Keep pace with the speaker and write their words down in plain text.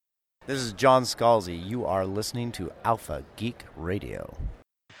This is John Scalzi. You are listening to Alpha Geek Radio.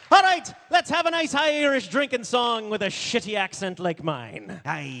 All right, let's have a nice Irish drinking song with a shitty accent like mine.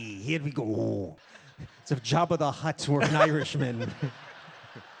 Aye, here we go. It's a Jabba the Hutt or an Irishman.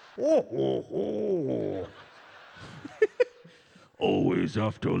 Always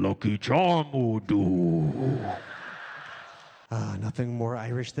after Lucky Charm will do. Nothing more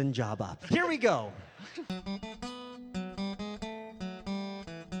Irish than Jabba. Here we go.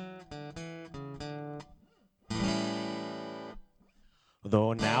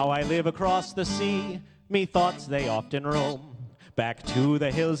 Though now I live across the sea, me thoughts they often roam back to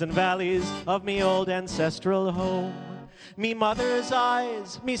the hills and valleys of me old ancestral home. Me mother's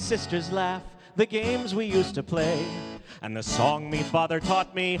eyes, me sister's laugh, the games we used to play, and the song me father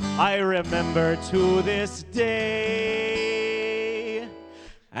taught me, I remember to this day.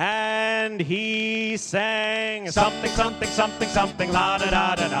 And he sang something, something, something, something, la da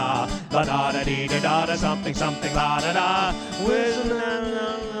da da da, la da da dee da da da, something, something, la da da, with la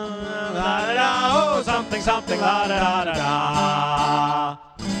da da, oh, something, something, la da da da.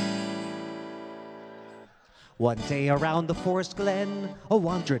 One day around the forest glen, a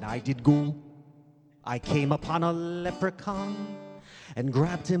wandering I did go. I came upon a leprechaun and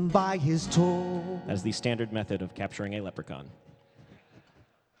grabbed him by his toe. That's the standard method of capturing a leprechaun.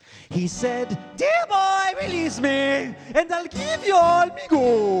 He said, "Dear boy, release me, and I'll give you all me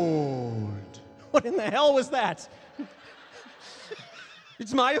gold." What in the hell was that?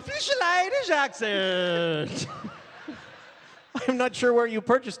 It's my official Irish accent. I'm not sure where you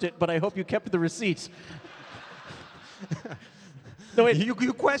purchased it, but I hope you kept the receipts. No, wait. You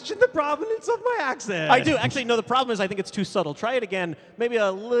question the provenance of my accent. I do. Actually, no, the problem is I think it's too subtle. Try it again, maybe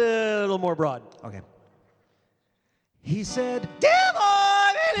a little more broad. Okay. He said, "Dear boy,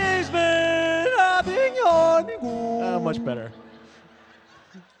 release me, I'll bring you all me gold." Much better.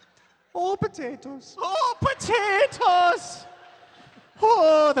 Oh, potatoes. Oh, potatoes!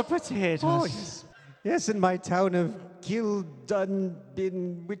 Oh, the potatoes. Oh, yes. Yes, in my town of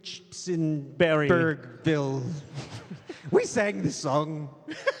Kildunbinwichsenbergville, we sang this song.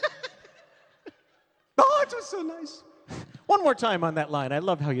 Oh, it was so nice. One more time on that line. I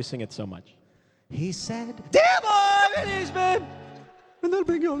love how you sing it so much. He said, "Dear boy, release me, and I'll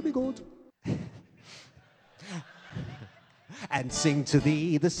bring you all me gold." And sing to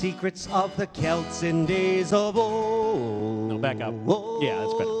thee the secrets of the Celts in days of old. No, back up. Yeah,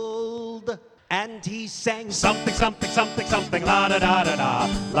 that's better. And he sang something, something, something, something, la da da da da,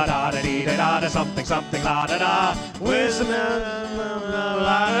 la da da dee da da da, something, something, la da da, with some la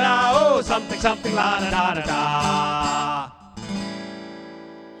da da, oh, something, something, la da da da da.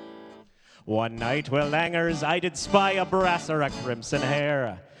 One night, while langers, I did spy a brasser, a crimson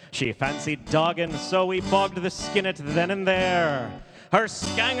hair. She fancied dogging, so we bogged the skinnet then and there. Her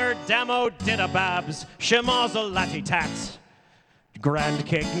scanger damo did a babs, she mazel latty tats. Grand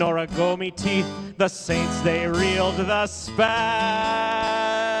cake nor a gomy teeth, the saints they reeled the spat.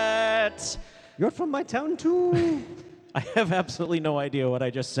 You're from my town too? I have absolutely no idea what I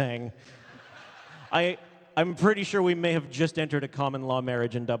just sang. I'm pretty sure we may have just entered a common law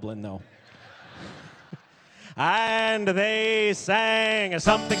marriage in Dublin, though. And they sang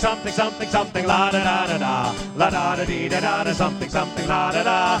something, something, something, something, la da da da da, la da da dee da da da, something, something, la da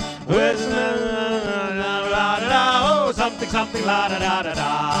da, with la da da, oh, something, something, la da da da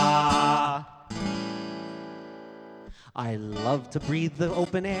da. I love to breathe the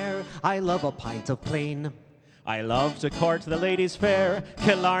open air. I love a pint of plain. I love to court the ladies fair,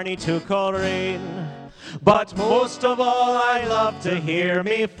 Killarney to Coleraine. But most of all, I love to hear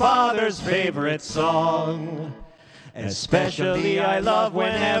me father's favorite song. Especially I love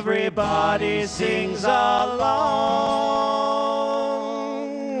when everybody sings along.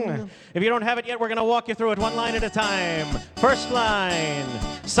 If you don't have it yet, we're going to walk you through it one line at a time. First line,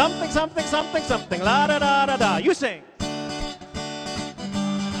 something, something, something, something, la da da da da. You sing.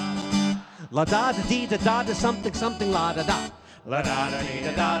 La da da dee da da da, something, something, la da da. La da da dee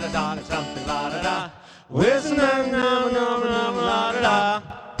da da da da, something, la da da. With la da da.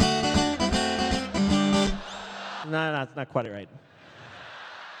 No, it's not quite right.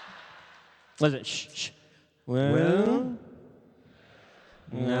 Listen, shh, shh. Well,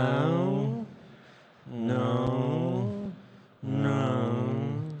 no,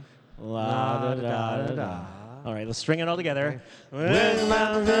 la da da da da. All right, let's string it all together. With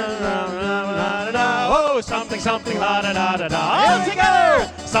la da da. Oh, something, something, la da da da da. All together.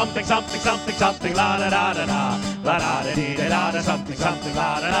 Something, something, something, something, la da da da da. La da da dee da da da. Something, something,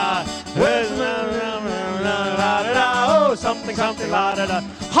 la da da. With la da da. Oh, something, something, la da da.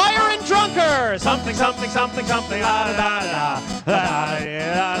 Higher and drunker. Something, something, something, something, la da da da. La da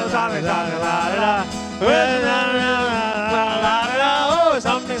da da. something, something, la da da. Oh,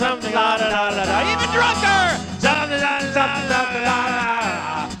 something, something, la da da da da. Even drunker. Something, something, something, something, la da da.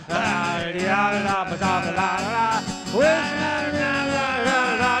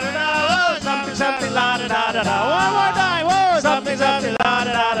 Something, something, la da da da da. One more time. Whoa, something, something, la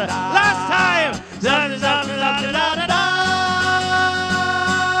da da da. Last time. Something, something, la da da da da.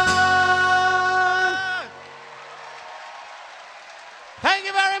 Thank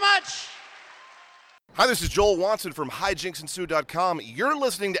you very much. Hi, this is Joel Watson from HijinksEnSue.com. You're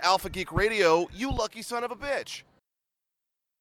listening to Alpha Geek Radio, you lucky son of a bitch.